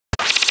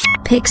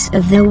Picks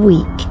of the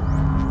week.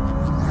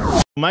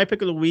 My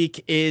pick of the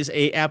week is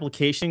a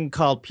application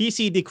called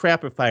PC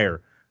Decrapifier.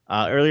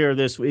 Earlier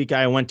this week,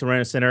 I went to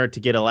Rent-A-Center to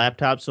get a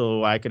laptop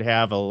so I could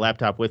have a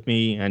laptop with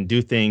me and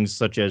do things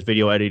such as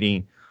video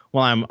editing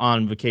while I'm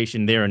on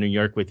vacation there in New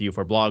York with you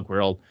for Blog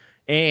World.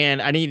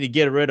 And I needed to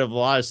get rid of a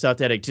lot of stuff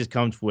that it just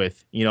comes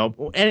with. You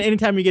know,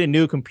 anytime you get a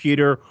new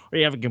computer or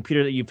you have a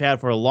computer that you've had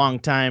for a long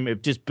time,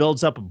 it just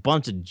builds up a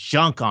bunch of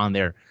junk on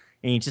there.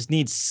 And you just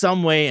need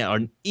some way or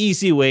an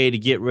easy way to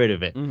get rid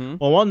of it.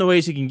 Well, one of the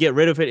ways you can get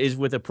rid of it is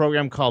with a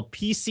program called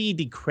PC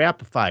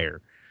Decrapifier.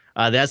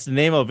 That's the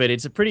name of it.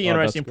 It's a pretty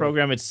interesting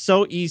program. It's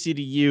so easy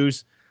to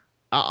use.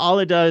 All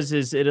it does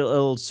is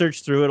it'll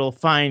search through. It'll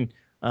find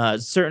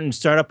certain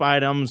startup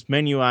items,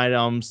 menu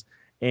items,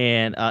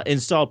 and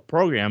install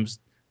programs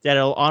that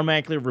it'll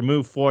automatically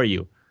remove for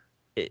you.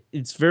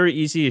 It's very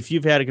easy. If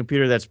you've had a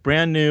computer that's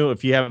brand new,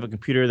 if you have a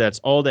computer that's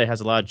old that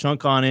has a lot of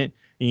junk on it,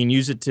 you can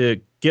use it to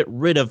get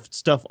rid of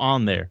stuff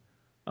on there.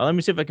 Let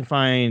me see if I can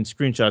find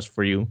screenshots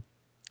for you.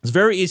 It's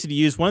very easy to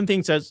use. One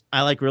thing that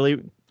I like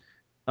really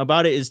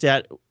about it is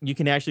that you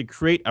can actually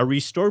create a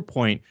restore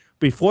point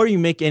before you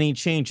make any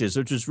changes,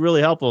 which is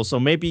really helpful. So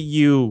maybe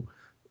you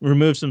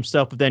remove some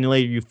stuff, but then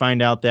later you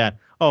find out that,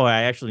 oh,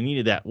 I actually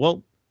needed that.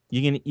 Well,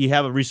 you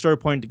have a restore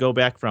point to go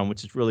back from,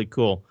 which is really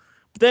cool.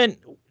 But then,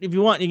 if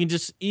you want, you can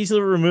just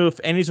easily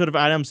remove any sort of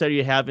items that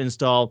you have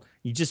installed.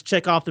 You just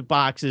check off the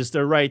boxes.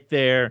 They're right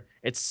there.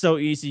 It's so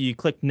easy. You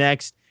click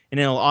Next, and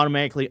it'll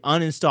automatically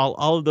uninstall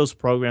all of those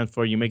programs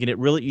for you, making it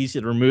really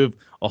easy to remove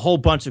a whole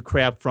bunch of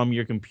crap from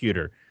your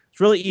computer. It's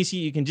really easy.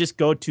 You can just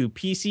go to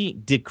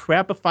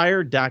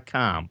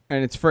PCDecrapifier.com.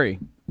 And it's free.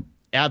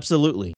 Absolutely.